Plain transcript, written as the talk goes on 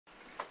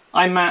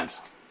I'm Matt.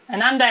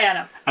 And I'm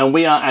Diana. And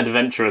we are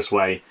Adventurous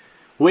Way.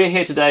 We're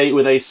here today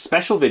with a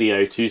special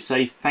video to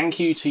say thank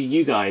you to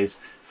you guys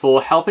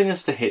for helping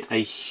us to hit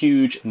a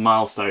huge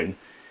milestone.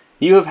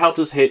 You have helped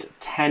us hit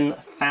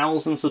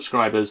 10,000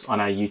 subscribers on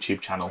our YouTube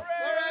channel.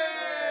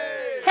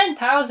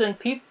 10,000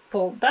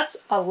 people, that's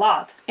a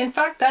lot. In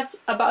fact, that's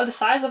about the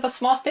size of a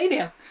small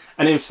stadium.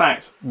 And in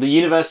fact, the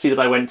university that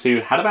I went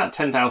to had about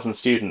 10,000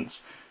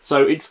 students.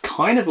 So it's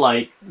kind of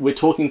like we're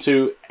talking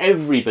to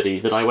everybody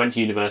that I went to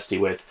university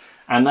with.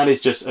 And that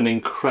is just an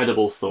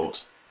incredible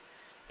thought.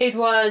 It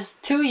was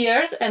 2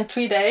 years and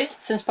 3 days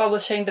since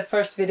publishing the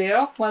first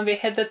video when we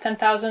hit the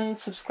 10,000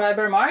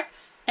 subscriber mark.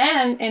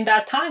 And in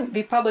that time,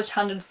 we published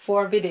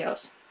 104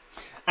 videos.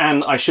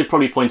 And I should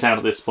probably point out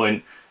at this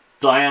point,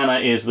 Diana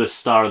is the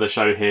star of the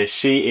show here.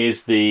 She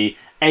is the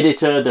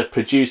editor, the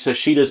producer.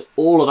 She does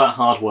all of that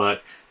hard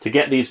work to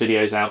get these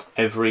videos out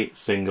every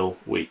single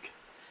week.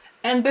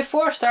 And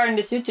before starting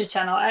this YouTube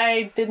channel,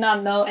 I did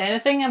not know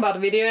anything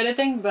about video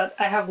editing, but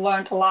I have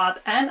learned a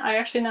lot and I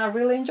actually now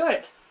really enjoy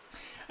it.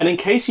 And in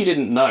case you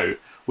didn't know,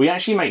 we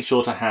actually make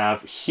sure to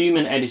have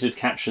human edited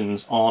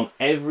captions on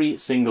every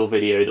single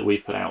video that we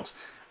put out.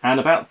 And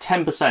about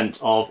 10%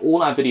 of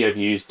all our video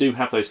views do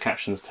have those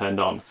captions turned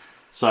on.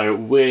 So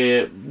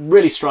we're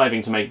really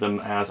striving to make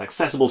them as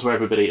accessible to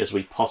everybody as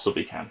we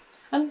possibly can.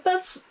 And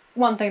that's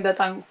one thing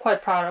that I'm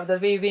quite proud of, that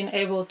we've been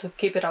able to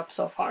keep it up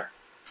so far.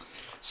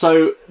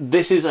 So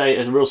this is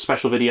a real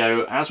special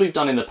video. As we've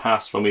done in the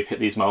past when we've hit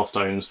these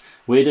milestones,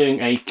 we're doing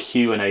a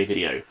Q&A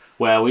video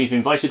where we've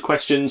invited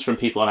questions from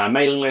people on our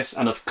mailing list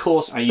and of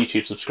course our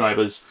YouTube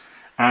subscribers.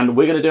 And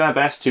we're going to do our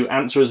best to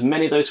answer as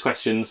many of those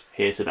questions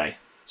here today.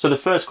 So the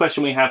first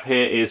question we have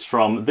here is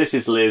from This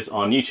Is Liz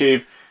on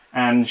YouTube,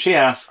 and she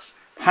asks,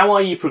 how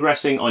are you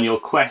progressing on your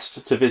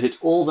quest to visit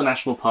all the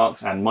national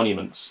parks and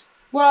monuments?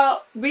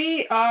 Well,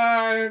 we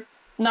are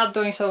not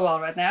doing so well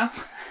right now.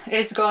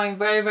 It's going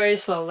very, very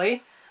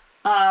slowly.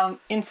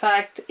 In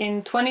fact,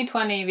 in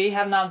 2020, we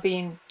have not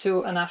been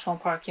to a national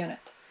park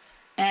unit.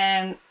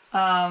 And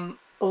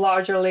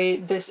largely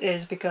this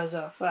is because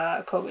of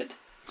COVID.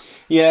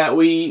 Yeah,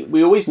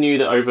 we always knew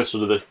that over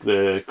sort of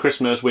the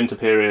Christmas, winter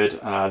period,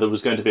 there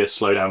was going to be a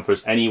slowdown for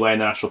us anyway in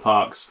the national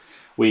parks.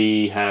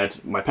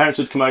 My parents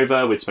had come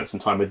over, we'd spent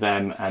some time with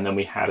them, and then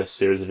we had a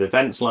series of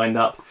events lined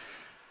up.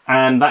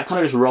 And that kind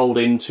of just rolled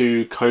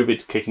into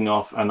COVID kicking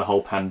off and the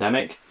whole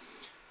pandemic.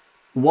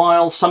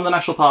 While some of the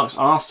national parks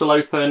are still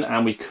open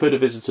and we could have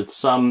visited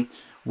some,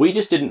 we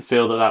just didn't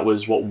feel that that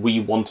was what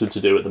we wanted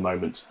to do at the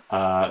moment.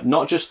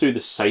 Not just through the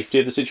safety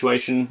of the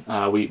situation,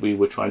 we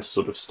were trying to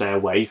sort of stay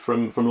away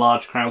from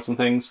large crowds and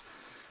things,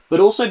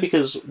 but also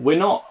because we're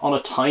not on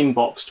a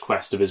time-boxed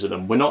quest to visit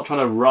them. We're not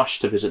trying to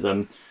rush to visit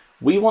them.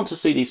 We want to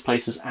see these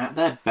places at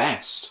their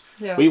best.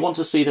 Yeah. We want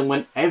to see them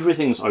when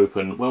everything's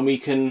open, when we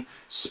can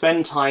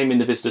spend time in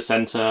the visitor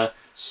centre,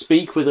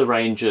 speak with the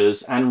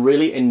rangers, and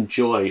really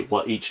enjoy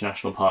what each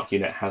national park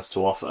unit has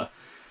to offer.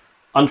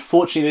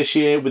 Unfortunately this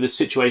year, with the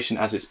situation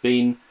as it's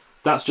been,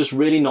 that's just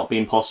really not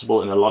been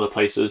possible in a lot of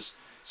places.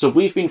 So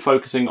we've been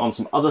focusing on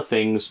some other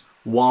things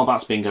while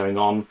that's been going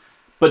on.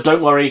 But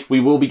don't worry, we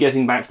will be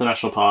getting back to the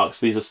national parks.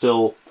 These are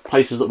still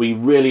places that we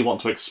really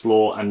want to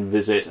explore and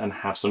visit and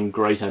have some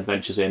great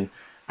adventures in.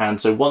 And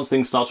so once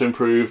things start to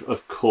improve,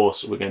 of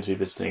course, we're going to be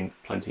visiting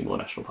plenty more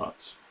national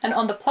parks. And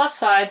on the plus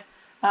side,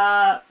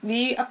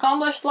 we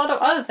accomplished a lot of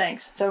other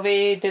things. So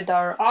we did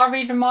our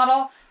RV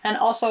remodel, and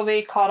also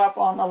we caught up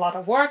on a lot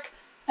of work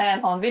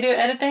and on video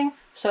editing.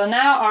 So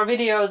now our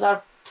videos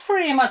are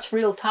pretty much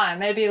real time,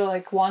 maybe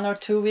like 1 or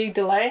 2 week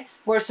delay,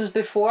 versus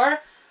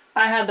before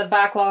I had the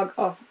backlog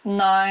of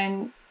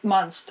 9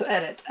 months to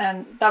edit,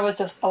 and that was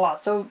just a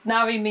lot. So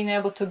now we've been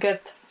able to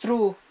get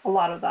through a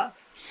lot of that.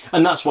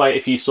 And that's why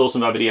if you saw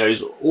some of our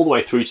videos all the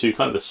way through to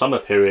kind of the summer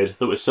period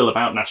that was still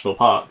about national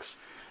parks,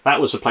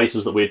 that was for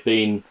places that we'd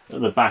been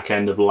at the back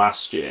end of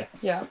last year.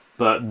 Yeah.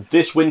 But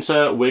this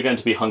winter, we're going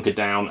to be hunkered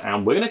down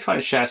and we're going to try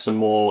and share some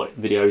more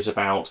videos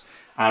about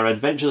our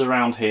adventures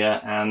around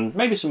here and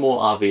maybe some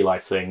more RV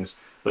life things.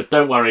 But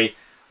don't worry,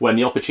 when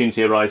the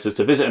opportunity arises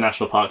to visit a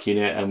national park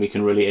unit and we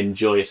can really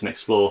enjoy it and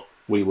explore,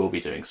 we will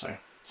be doing so.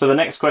 So the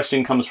next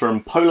question comes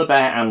from Polar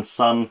Bear and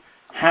Son.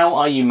 How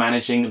are you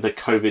managing the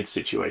COVID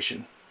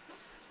situation?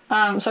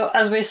 So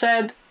as we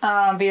said,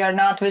 we are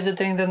not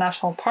visiting the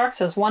national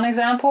parks as one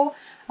example.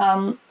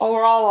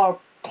 Overall, our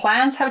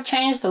plans have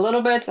changed a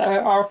little bit.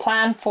 Our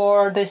plan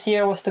for this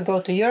year was to go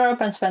to Europe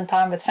and spend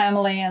time with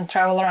family and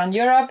travel around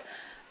Europe.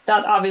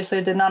 That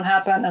obviously did not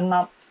happen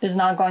and is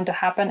not going to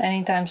happen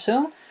anytime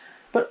soon.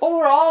 But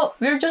overall,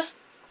 we're just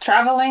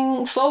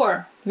traveling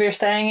slower. We're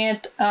staying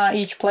at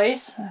each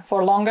place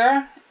for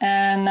longer,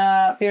 and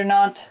we're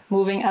not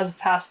moving as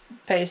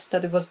fast-paced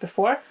as it was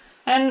before.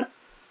 And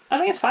I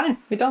think it's fine.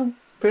 We don't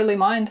really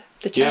mind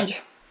the change.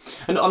 Yeah.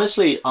 And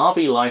honestly,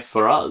 RV life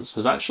for us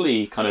has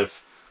actually kind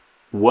of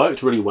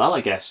worked really well,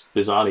 I guess,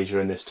 bizarrely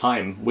during this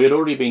time. We had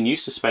already been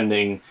used to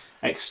spending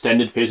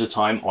extended periods of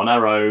time on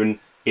our own,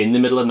 in the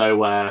middle of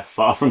nowhere,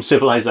 far from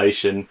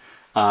civilization.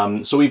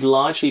 So we've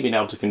largely been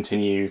able to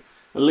continue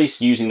at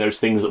least using those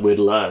things that we'd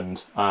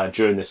learned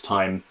during this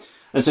time.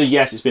 And so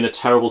yes, it's been a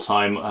terrible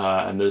time,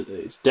 and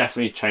it's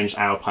definitely changed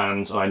our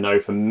plans, and I know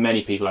for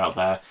many people out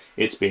there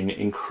it's been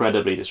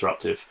incredibly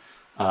disruptive.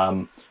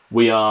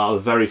 We are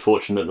very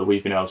fortunate that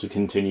we've been able to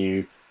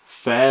continue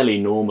fairly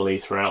normally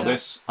throughout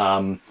this,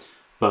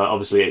 but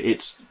obviously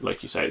it's,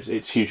 like you say,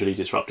 it's hugely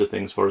disrupted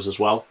things for us as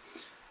well.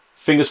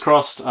 Fingers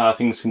crossed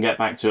things can get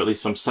back to at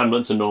least some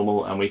semblance of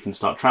normal and we can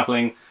start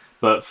travelling,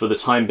 but for the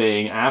time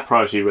being our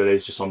priority really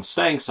is just on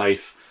staying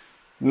safe,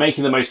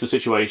 making the most of the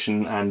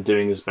situation and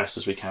doing as best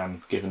as we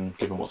can given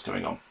what's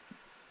going on.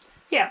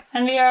 Yeah,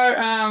 and we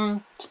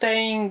are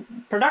staying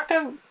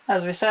productive,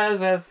 as we said,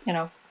 with, you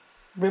know,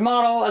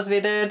 remodel as we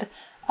did,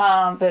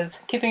 with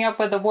keeping up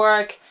with the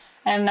work,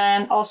 and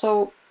then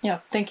also, you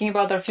know, thinking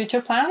about our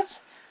future plans.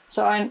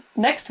 So in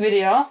next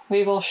video,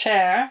 we will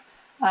share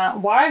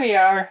why we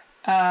are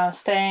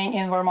staying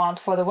in Vermont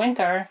for the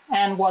winter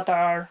and what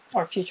are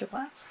our future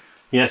plans.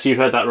 Yes, you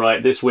heard that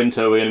right. This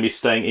winter we're going to be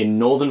staying in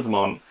northern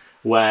Vermont,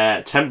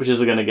 where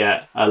temperatures are going to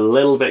get a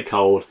little bit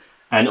cold.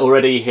 And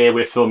already here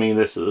we're filming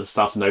this at the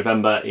start of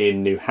November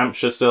in New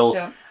Hampshire still.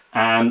 Yeah.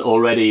 And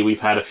already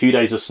we've had a few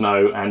days of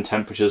snow and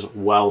temperatures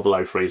well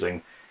below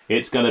freezing.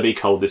 It's going to be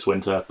cold this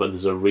winter, but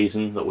there's a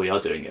reason that we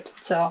are doing it.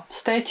 So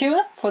stay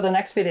tuned for the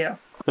next video.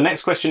 The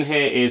next question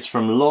here is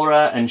from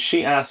Laura, and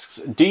she asks,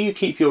 do you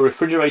keep your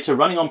refrigerator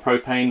running on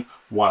propane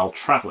while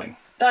travelling?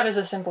 That is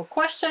a simple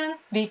question.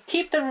 We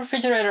keep the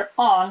refrigerator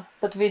on,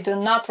 but we do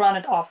not run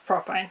it off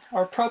propane.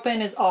 Our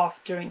propane is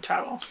off during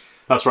travel.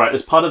 That's right.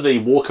 As part of the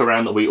walk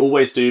around that we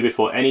always do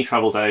before any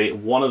travel day,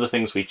 one of the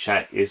things we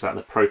check is that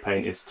the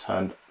propane is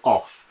turned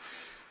off.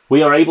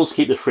 We are able to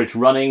keep the fridge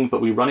running,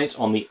 but we run it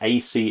on the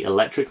AC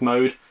electric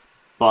mode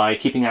by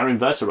keeping our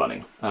inverter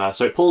running.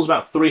 So it pulls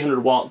about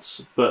 300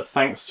 watts, but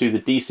thanks to the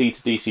DC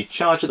to DC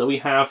charger that we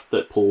have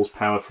that pulls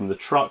power from the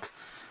truck,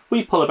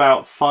 we pull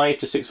about 500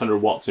 to 600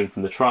 watts in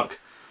from the truck.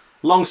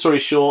 Long story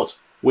short,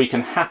 we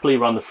can happily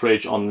run the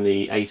fridge on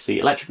the AC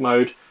electric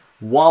mode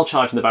while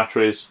charging the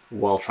batteries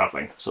while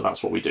travelling. So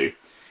that's what we do.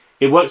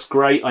 It works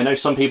great. I know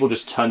some people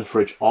just turn the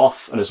fridge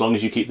off, and as long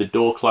as you keep the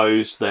door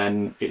closed,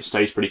 then it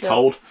stays pretty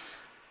cold.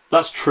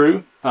 That's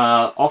true.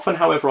 Often,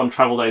 however, on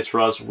travel days for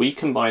us, we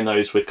combine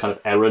those with kind of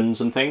errands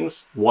and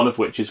things, one of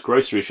which is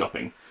grocery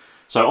shopping.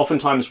 So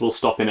oftentimes we'll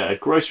stop in at a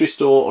grocery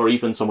store or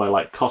even somewhere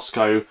like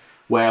Costco,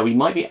 where we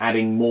might be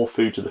adding more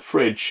food to the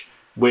fridge,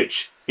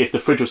 which, if the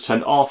fridge was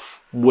turned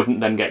off, wouldn't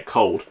then get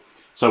cold.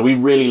 So we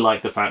really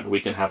like the fact that we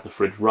can have the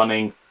fridge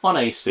running on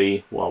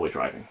AC while we're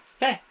driving.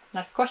 Okay,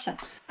 next question.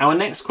 Our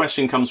next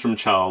question comes from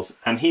Charles,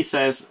 and he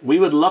says, we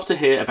would love to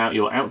hear about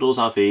your outdoors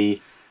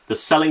RV, the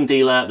selling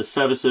dealer, the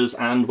services,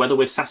 and whether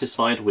we're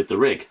satisfied with the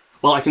rig.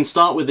 Well, I can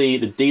start with the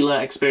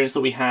dealer experience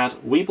that we had.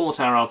 We bought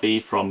our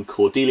RV from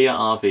Cordelia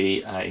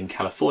RV in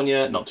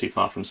California, not too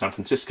far from San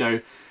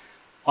Francisco.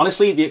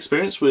 Honestly, the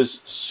experience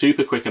was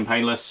super quick and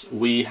painless.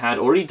 We had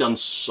already done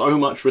so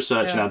much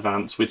research in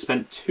advance. We'd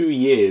spent 2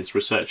 years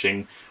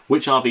researching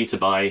which RV to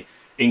buy,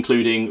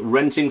 including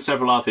renting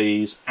several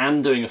RVs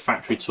and doing a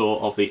factory tour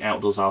of the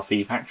Outdoors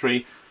RV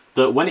factory,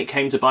 that when it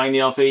came to buying the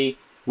RV,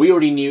 we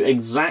already knew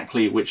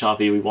exactly which RV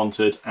we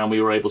wanted, and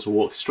we were able to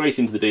walk straight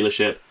into the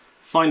dealership,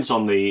 find it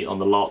on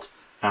the lot,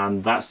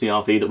 and that's the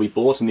RV that we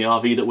bought and the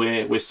RV that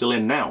we're still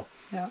in now.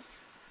 Yeah.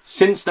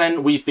 Since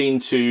then, we've been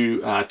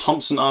to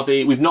Thompson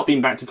RV. We've not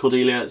been back to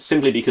Cordelia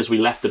simply because we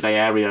left the Bay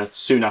Area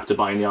soon after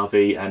buying the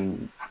RV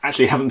and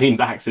actually haven't been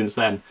back since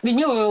then. We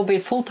knew it will be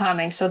full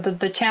timing, so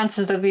the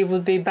chances that we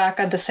would be back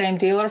at the same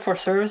dealer for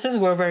services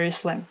were very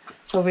slim.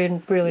 So we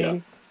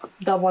really...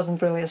 that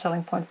wasn't really a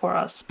selling point for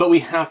us. But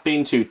we have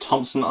been to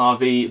Thompson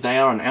RV. They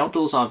are an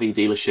outdoors RV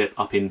dealership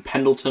up in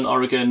Pendleton,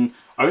 Oregon,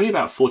 only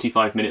about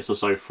 45 minutes or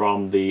so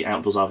from the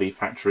Outdoors RV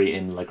factory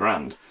in La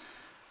Grande.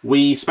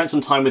 We spent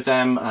some time with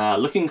them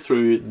looking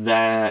through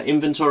their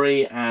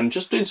inventory and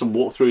just doing some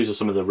walkthroughs of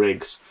some of the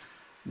rigs.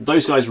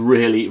 Those guys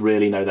really,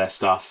 really know their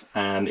stuff,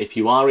 and if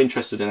you are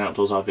interested in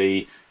outdoors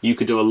RV, you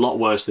could do a lot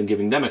worse than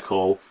giving them a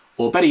call,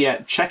 or better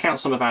yet, check out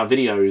some of our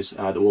videos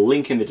that we'll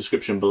link in the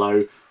description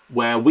below,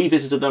 where we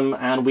visited them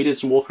and we did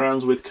some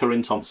walkarounds with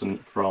Corinne Thompson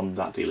from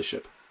that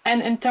dealership.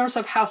 And in terms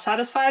of how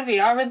satisfied we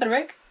are with the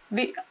rig,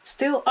 we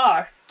still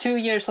are 2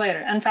 years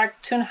later. In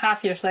fact,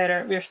 2.5 years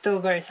later, we're still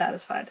very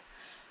satisfied.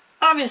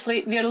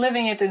 Obviously, we are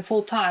living it in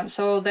full time,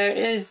 so there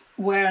is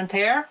wear and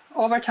tear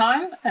over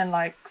time, and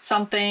like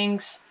some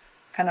things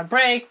kind of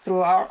break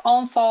through our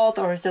own fault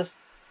or just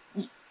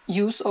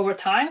use over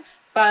time.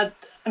 But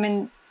I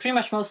mean, pretty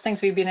much most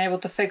things we've been able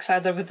to fix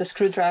either with the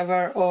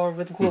screwdriver or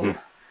with glue. Mm-hmm.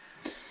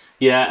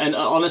 Yeah, and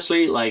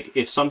honestly, like,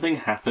 if something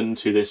happened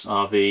to this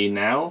RV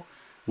now,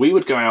 we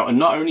would go out and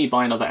not only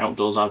buy another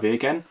outdoors RV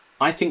again,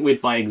 I think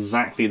we'd buy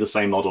exactly the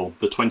same model,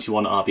 the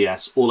 21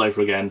 RBS, all over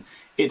again.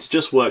 It's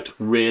just worked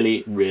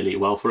really, really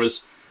well for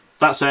us.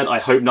 That said, I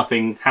hope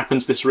nothing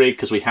happens to this rig,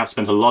 because we have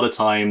spent a lot of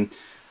time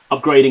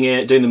upgrading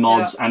it, doing the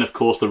mods, and of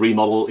course the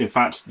remodel. In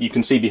fact, you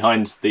can see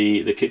behind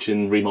the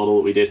kitchen remodel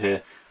that we did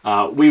here.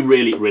 We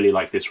really, really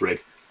like this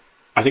rig.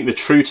 I think the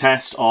true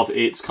test of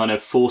its kind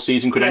of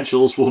 4-season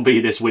credentials will be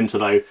this winter,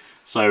 though.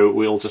 So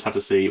we'll just have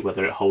to see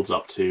whether it holds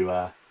up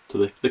to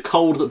the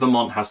cold that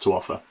Vermont has to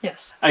offer.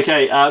 Yes.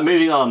 Okay,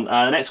 moving on.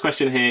 The next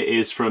question here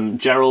is from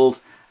Gerald,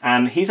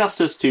 and he's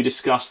asked us to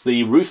discuss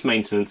the roof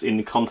maintenance in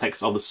the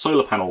context of the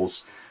solar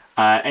panels.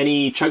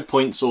 Any choke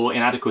points or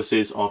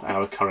inadequacies of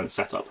our current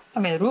setup? I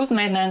mean, roof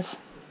maintenance,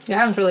 you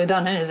haven't really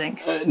done anything.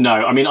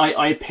 No, I mean,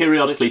 I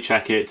periodically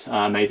check it,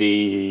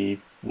 maybe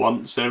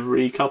once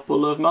every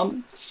couple of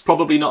months,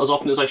 probably not as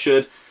often as I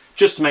should,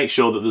 just to make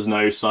sure that there's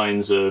no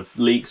signs of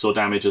leaks or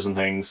damages and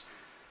things.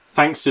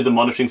 Thanks to the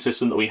monitoring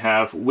system that we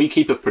have, we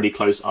keep a pretty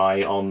close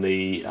eye on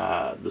the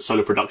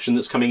solar production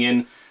that's coming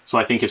in. So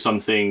I think if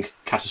something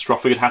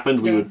catastrophic had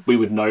happened, we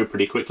would know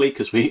pretty quickly,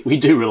 because we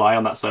do rely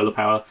on that solar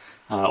power,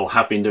 or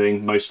have been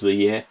doing most of the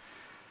year.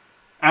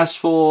 As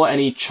for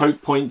any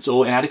choke points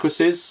or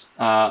inadequacies,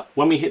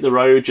 when we hit the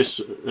road, just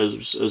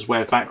as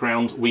way of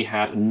background, we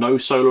had no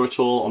solar at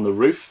all on the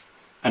roof,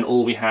 and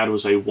all we had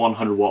was a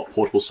 100 watt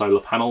portable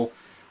solar panel.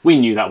 We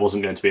knew that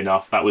wasn't going to be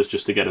enough. That was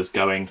just to get us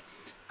going.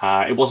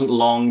 It wasn't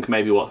long,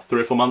 maybe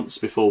 3 or 4 months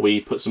before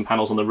we put some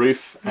panels on the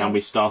roof, and we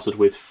started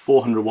with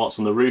 400 watts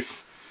on the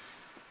roof.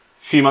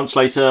 A few months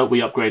later, we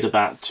upgraded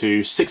that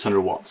to 600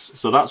 watts.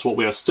 So that's what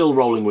we are still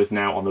rolling with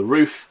now on the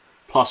roof.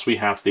 Plus we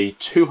have the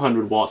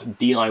 200 watt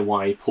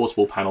DIY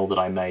portable panel that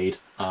I made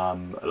a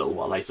little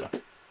while later.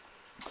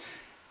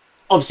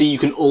 Obviously, you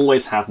can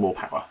always have more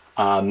power.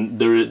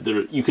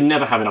 You can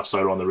never have enough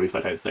solar on the roof,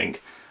 I don't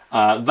think.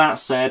 That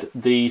said,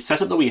 the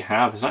setup that we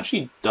have has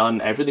actually done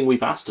everything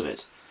we've asked of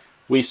it.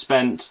 We've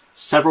spent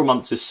several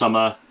months this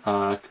summer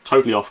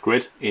totally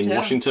off-grid in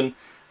Washington,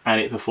 and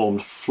it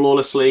performed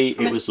flawlessly.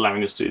 It was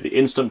allowing us to do the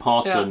Instant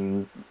Pot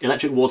and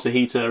electric water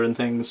heater and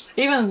things.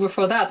 Even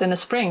before that, in the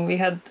spring, we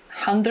had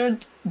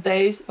 100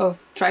 days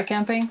of dry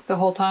camping the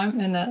whole time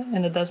in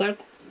the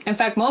desert. In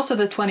fact, most of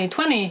the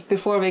 2020,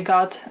 before we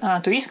got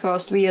to East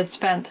Coast, we had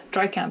spent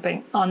dry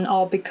camping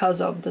all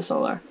because of the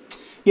solar.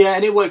 Yeah,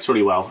 and it works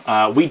really well.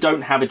 We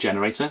don't have a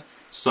generator,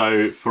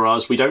 so for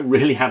us, we don't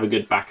really have a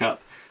good backup.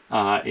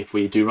 If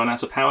we do run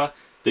out of power,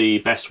 the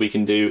best we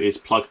can do is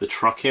plug the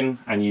truck in,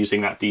 and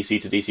using that DC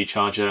to DC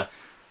charger,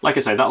 like I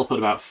say, that'll put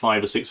about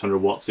 500 or 600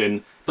 watts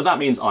in, but that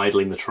means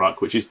idling the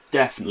truck, which is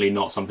definitely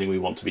not something we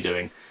want to be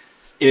doing.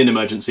 In an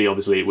emergency,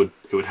 obviously, it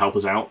would help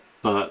us out,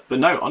 but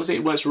no, honestly,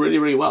 it works really,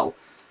 really well.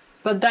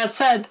 But that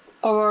said,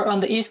 over on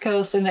the East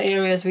Coast, in the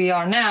areas we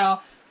are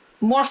now,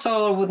 more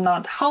solar would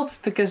not help,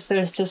 because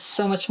there's just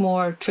so much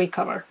more tree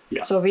cover.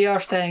 Yeah. So we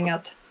are staying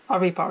at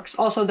RV parks.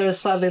 Also, there's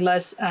slightly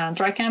less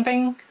dry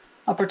camping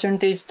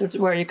opportunities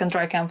where you can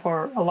dry camp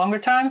for a longer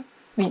time.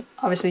 I mean,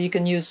 obviously you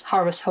can use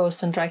harvest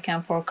hosts and dry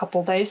camp for a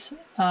couple days,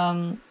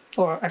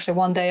 or actually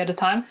 1 day at a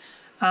time.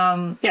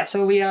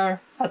 So we are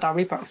at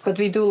RV parks, but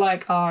we do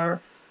like our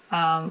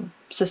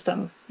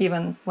system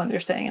even when we're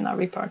staying in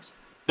RV parks.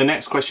 The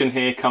next question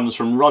here comes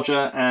from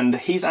Roger, and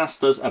he's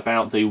asked us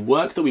about the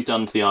work that we've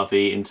done to the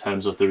RV in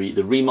terms of the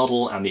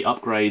remodel and the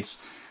upgrades,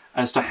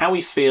 as to how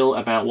we feel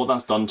about what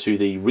that's done to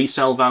the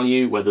resale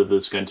value, whether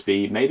there's going to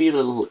be maybe a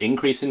little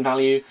increase in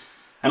value,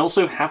 and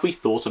also have we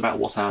thought about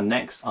what our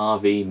next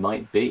RV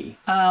might be?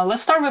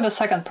 Let's start with the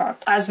second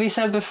part. As we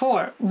said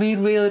before, we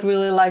really,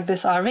 really like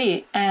this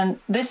RV, and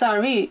this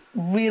RV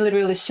really,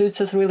 really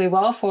suits us really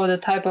well for the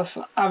type of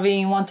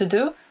RVing you want to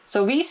do.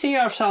 So we see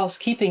ourselves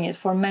keeping it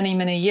for many,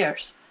 many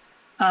years.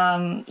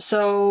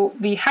 So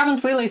we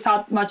haven't really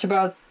thought much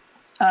about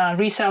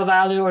resale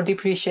value or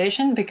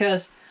depreciation,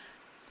 because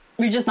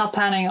we're just not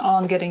planning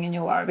on getting a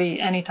new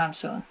RV anytime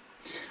soon.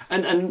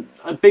 And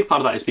a big part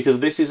of that is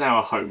because this is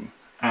our home.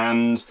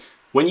 And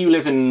when you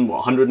live in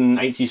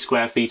 180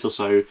 square feet or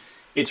so,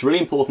 it's really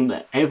important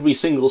that every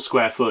single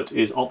square foot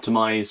is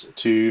optimized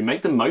to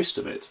make the most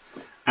of it.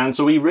 And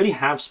so we really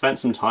have spent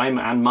some time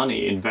and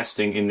money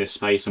investing in this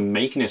space and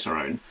making it our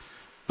own.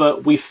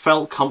 But we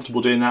felt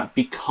comfortable doing that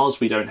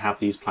because we don't have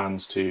these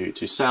plans to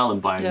sell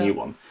and buy a new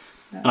one.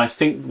 Yeah. And I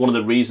think one of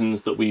the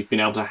reasons that we've been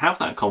able to have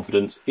that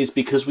confidence is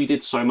because we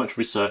did so much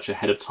research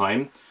ahead of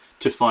time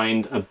to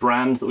find a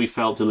brand that we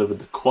felt delivered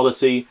the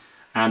quality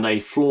and a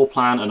floor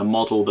plan and a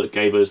model that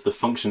gave us the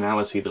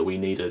functionality that we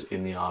needed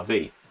in the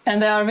RV.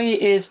 And the RV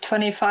is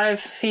 25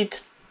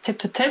 feet tip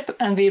to tip,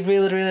 and we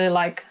really, really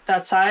like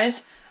that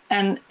size.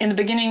 And in the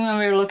beginning, when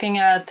we were looking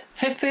at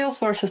fifth wheels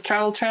versus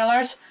travel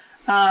trailers,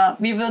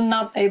 we were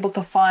not able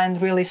to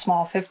find really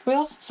small fifth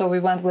wheels, so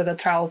we went with a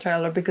travel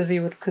trailer because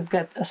we could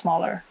get a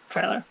smaller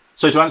trailer.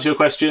 So to answer your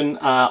question,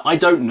 I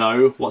don't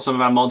know what some of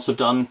our mods have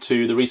done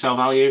to the resale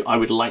value. I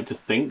would like to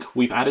think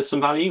we've added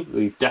some value.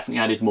 We've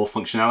definitely added more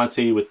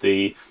functionality with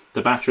the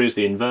batteries,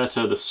 the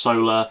inverter, the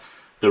solar,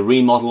 the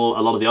remodel.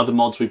 A lot of the other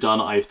mods we've done,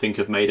 I think,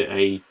 have made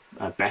it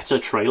a better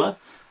trailer.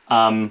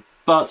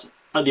 But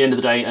at the end of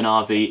the day, an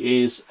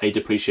RV is a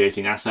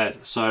depreciating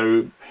asset,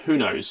 so who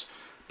knows?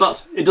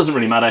 But it doesn't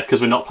really matter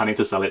because we're not planning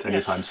to sell it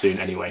anytime soon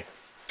anyway.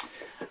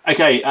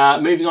 Okay,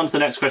 moving on to the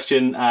next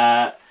question.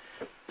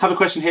 Have a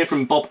question here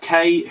from Bob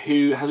K,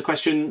 who has a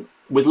question.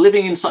 With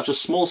living in such a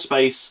small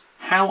space,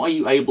 how are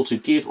you able to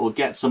give or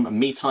get some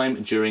me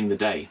time during the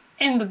day?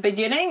 in the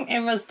beginning,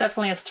 it was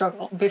definitely a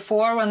struggle.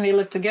 Before, when we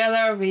lived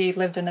together, we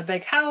lived in a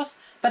big house,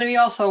 but we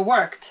also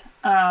worked,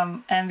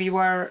 and we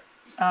were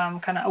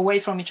kind of away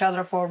from each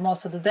other for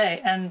most of the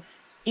day. And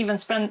even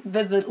spent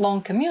with the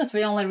long commutes,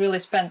 we only really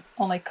spent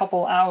only a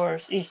couple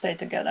hours each day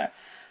together.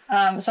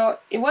 So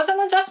it was an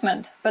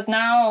adjustment, but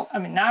now, I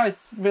mean, now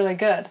it's really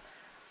good.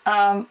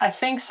 I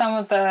think some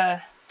of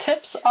the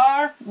tips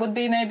would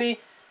be maybe,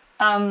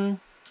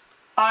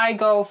 I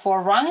go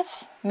for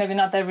runs, maybe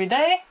not every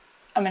day.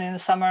 I mean, in the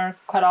summer,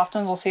 quite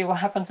often, we'll see what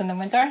happens in the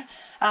winter.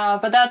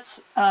 But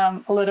that's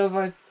a little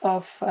bit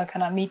of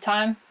kind of me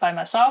time by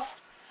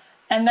myself.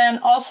 And then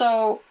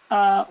also,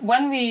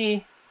 when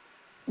we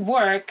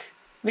work,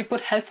 we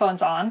put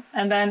headphones on.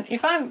 And then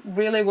if I'm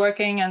really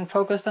working and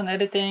focused on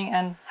editing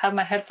and have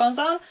my headphones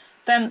on,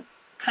 then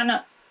kind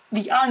of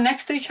we are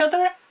next to each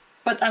other,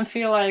 but I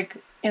feel like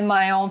in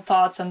my own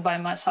thoughts and by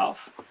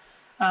myself.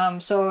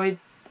 So it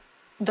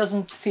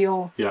doesn't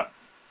feel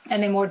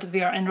anymore that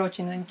we are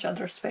encroaching in each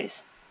other's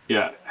space.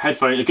 Yeah,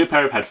 a good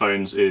pair of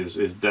headphones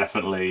is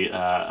definitely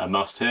a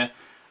must here.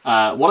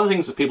 One of the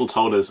things that people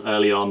told us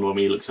early on when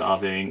we looked at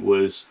RVing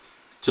was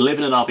to live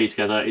in an RV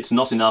together, it's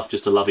not enough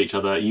just to love each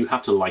other, you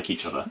have to like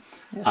each other.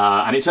 Yes.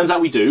 And it turns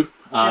out we do,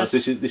 yes.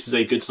 So this is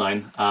a good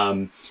sign.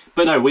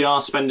 But no, we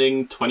are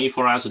spending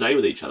 24 hours a day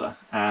with each other,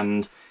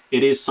 and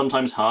it is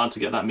sometimes hard to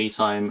get that me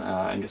time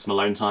and get some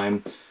alone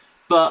time.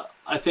 But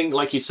I think,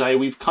 like you say,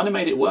 we've kind of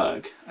made it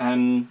work.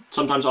 And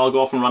sometimes I'll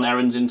go off and run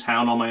errands in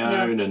town on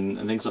my own and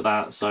things like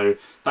that. So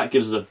that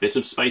gives us a bit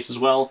of space as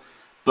well.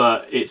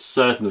 But it's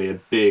certainly a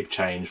big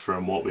change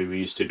from what we were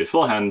used to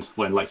beforehand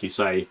when, like you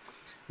say,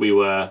 we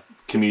were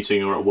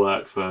commuting or at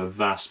work for a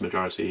vast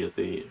majority of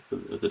the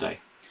day.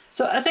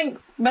 So I think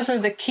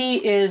basically the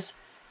key is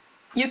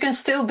you can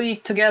still be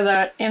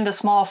together in the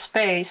small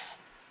space,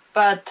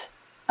 but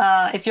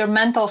if your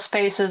mental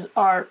spaces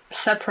are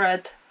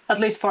separate, at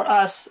least for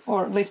us,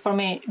 or at least for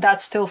me,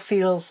 that still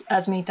feels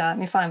as me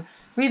time. If I'm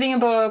reading a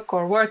book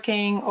or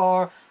working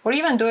or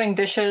even doing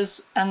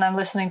dishes and I'm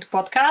listening to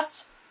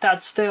podcasts,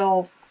 that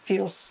still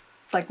feels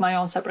like my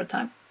own separate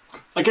time.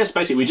 I guess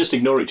basically we just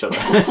ignore each other.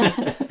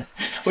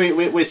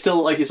 We're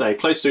still, like you say,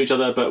 close to each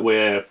other, but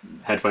we're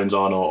headphones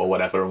on or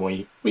whatever, and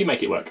we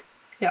make it work.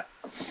 Yeah.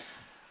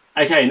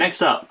 Okay,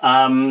 next up.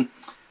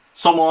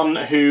 Someone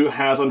who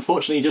has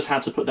unfortunately just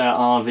had to put their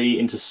RV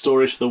into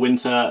storage for the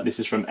winter. This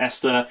is from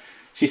Esther.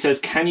 She says,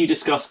 can you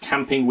discuss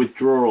camping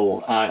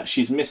withdrawal?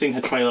 She's missing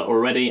her trailer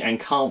already and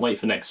can't wait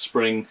for next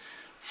spring.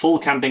 Fall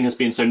camping has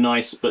been so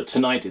nice, but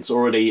tonight it's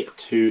already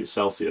 2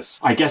 Celsius.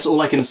 I guess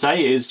all I can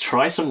say is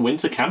try some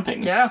winter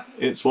camping. Yeah.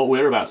 It's what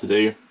we're about to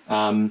do.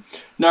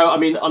 No, I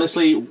mean,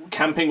 honestly,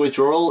 camping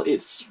withdrawal,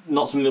 it's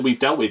not something that we've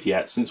dealt with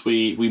yet. Since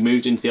we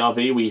moved into the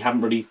RV, we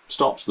haven't really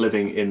stopped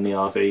living in the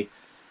RV.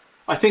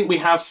 I think we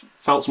have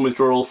felt some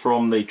withdrawal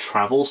from the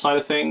travel side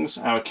of things.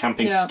 Our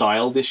camping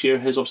style this year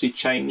has obviously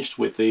changed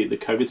with the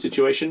COVID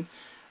situation.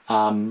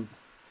 I don't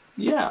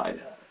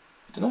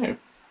know.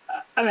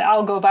 I mean,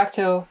 I'll go back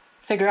to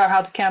figure out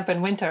how to camp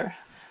in winter.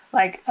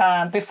 Like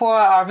before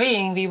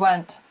RVing, we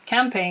went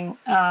camping,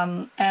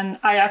 and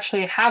I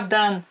actually have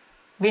done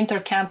winter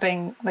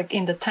camping like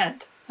in the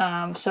tent.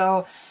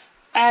 So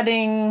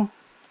adding,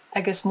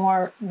 I guess,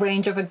 more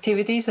range of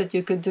activities that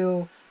you could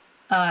do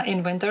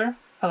in winter,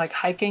 or like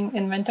hiking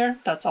in winter,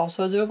 that's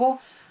also doable.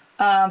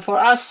 For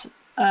us,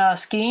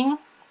 skiing,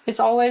 it's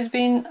always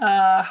been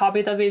a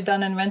hobby that we've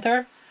done in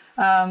winter.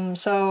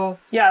 So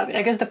yeah,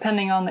 I guess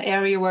depending on the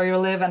area where you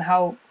live and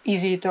how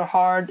easy or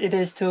hard it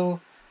is to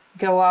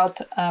go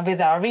out with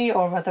the RV,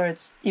 or whether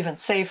it's even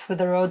safe with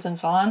the roads and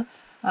so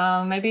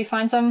on, maybe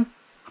find some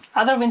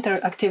other winter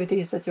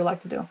activities that you like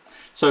to do.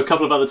 So a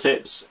couple of other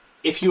tips.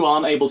 If you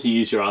aren't able to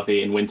use your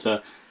RV in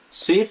winter,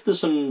 see if there's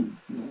some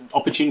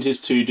opportunities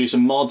to do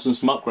some mods and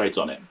some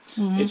upgrades on it.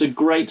 Mm-hmm. It's a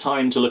great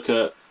time to look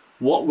at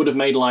what would have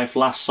made life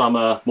last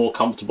summer more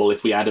comfortable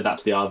if we added that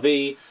to the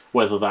RV,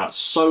 whether that's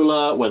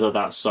solar, whether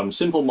that's some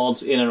simple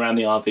mods in and around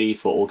the RV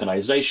for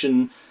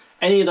organisation.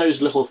 Any of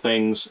those little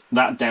things,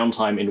 that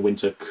downtime in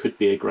winter could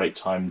be a great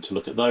time to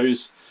look at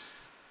those.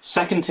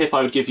 Second tip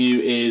I would give you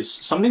is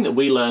something that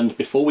we learned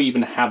before we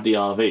even had the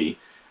RV,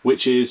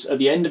 which is at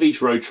the end of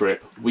each road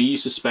trip, we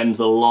used to spend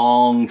the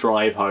long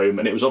drive home,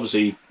 and it was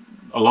obviously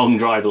a long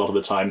drive a lot of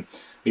the time.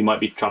 We might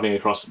be travelling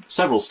across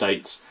several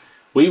states.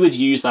 We would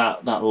use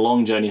that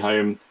long journey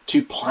home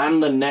to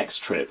plan the next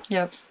trip.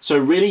 Yep. So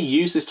really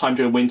use this time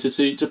during winter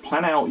to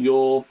plan out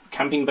your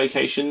camping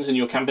vacations and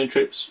your camping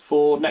trips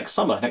for next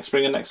summer, next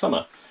spring and next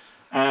summer.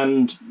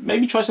 And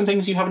maybe try some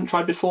things you haven't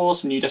tried before,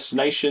 some new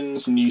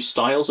destinations, some new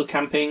styles of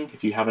camping.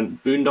 If you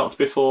haven't boondocked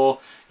before,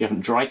 you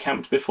haven't dry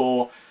camped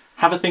before,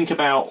 have a think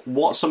about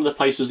what some of the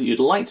places that you'd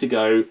like to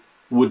go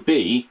would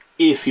be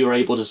if you're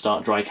able to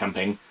start dry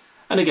camping.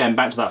 And again,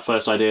 back to that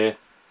first idea,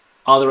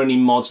 are there any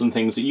mods and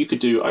things that you could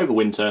do over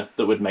winter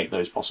that would make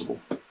those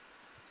possible?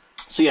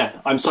 So yeah,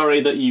 I'm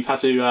sorry that you've had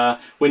to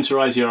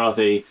winterize your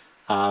RV,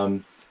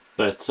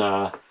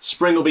 but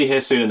spring will be here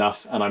soon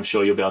enough, and I'm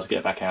sure you'll be able to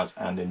get back out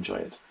and enjoy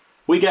it.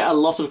 We get a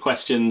lot of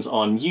questions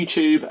on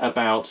YouTube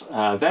about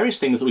various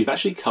things that we've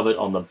actually covered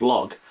on the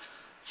blog.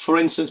 For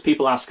instance,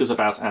 people ask us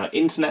about our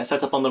internet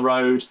setup on the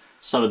road,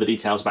 some of the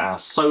details about our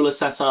solar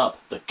setup,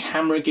 the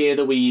camera gear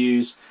that we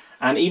use,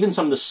 and even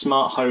some of the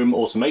smart home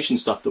automation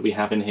stuff that we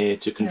have in here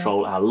to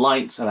control our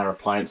lights and our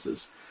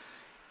appliances.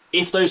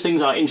 If those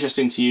things are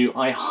interesting to you,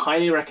 I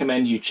highly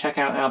recommend you check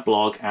out our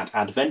blog at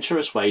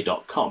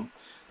adventurousway.com.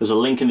 There's a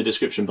link in the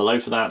description below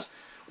for that.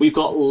 We've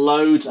got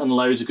loads and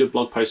loads of good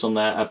blog posts on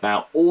there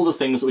about all the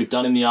things that we've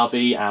done in the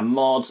RV, our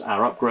mods,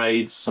 our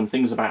upgrades, some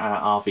things about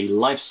our RV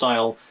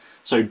lifestyle.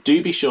 So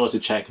do be sure to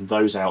check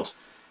those out.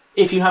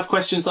 If you have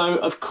questions though,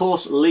 of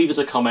course, leave us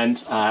a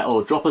comment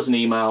or drop us an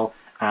email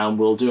and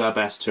we'll do our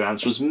best to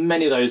answer as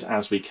many of those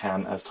as we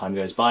can as time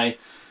goes by.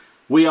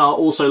 We are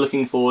also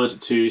looking forward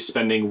to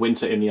spending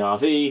winter in the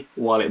RV.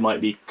 While it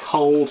might be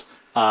cold,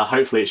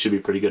 hopefully it should be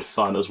pretty good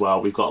fun as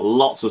well. We've got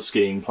lots of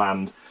skiing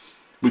planned.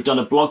 We've done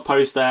a blog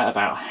post there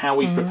about how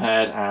we've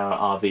prepared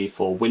our RV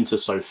for winter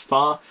so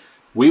far.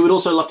 We would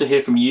also love to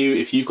hear from you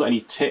if you've got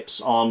any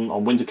tips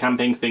on winter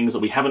camping, things that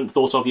we haven't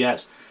thought of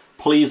yet.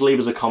 Please leave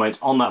us a comment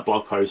on that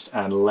blog post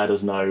and let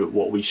us know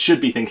what we should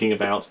be thinking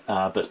about,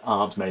 but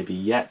aren't maybe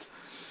yet.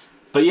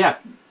 But yeah,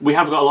 we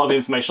have got a lot of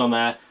information on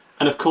there.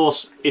 And of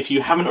course, if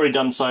you haven't already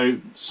done so,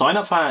 sign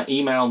up for our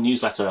email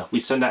newsletter. We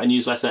send out a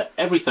newsletter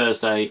every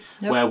Thursday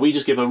where we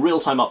just give a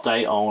real-time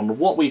update on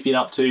what we've been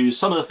up to,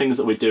 some of the things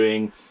that we're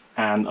doing,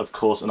 and of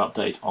course an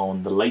update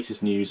on the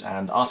latest news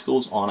and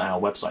articles on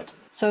our website.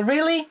 So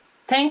really,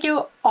 thank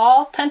you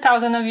all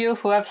 10,000 of you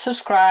who have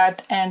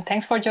subscribed, and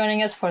thanks for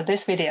joining us for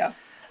this video.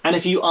 And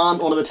if you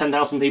aren't one of the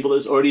 10,000 people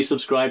that's already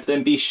subscribed,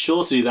 then be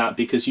sure to do that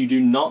because you do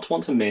not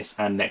want to miss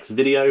our next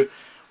video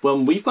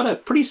when we've got a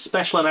pretty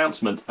special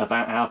announcement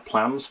about our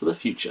plans for the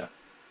future.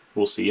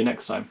 We'll see you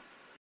next time.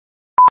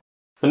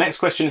 The next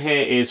question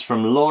here is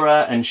from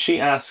Laura, and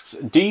she asks,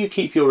 do you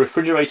keep your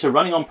refrigerator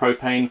running on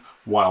propane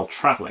while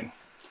travelling?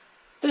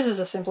 This is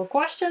a simple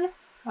question.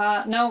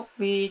 No,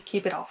 we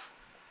keep it off.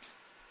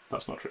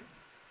 That's not true.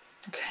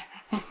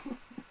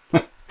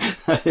 Okay.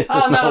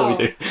 That's not what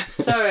we do.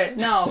 Sorry,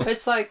 no,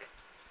 it's like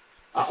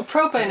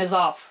propane is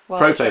off. Well,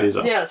 propane is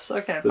off. Yes,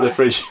 okay. But the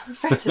fridge. The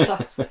fridge is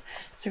off.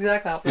 It's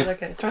exactly opposite.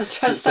 Okay, try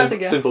to start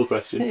again. Simple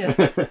question. Yes.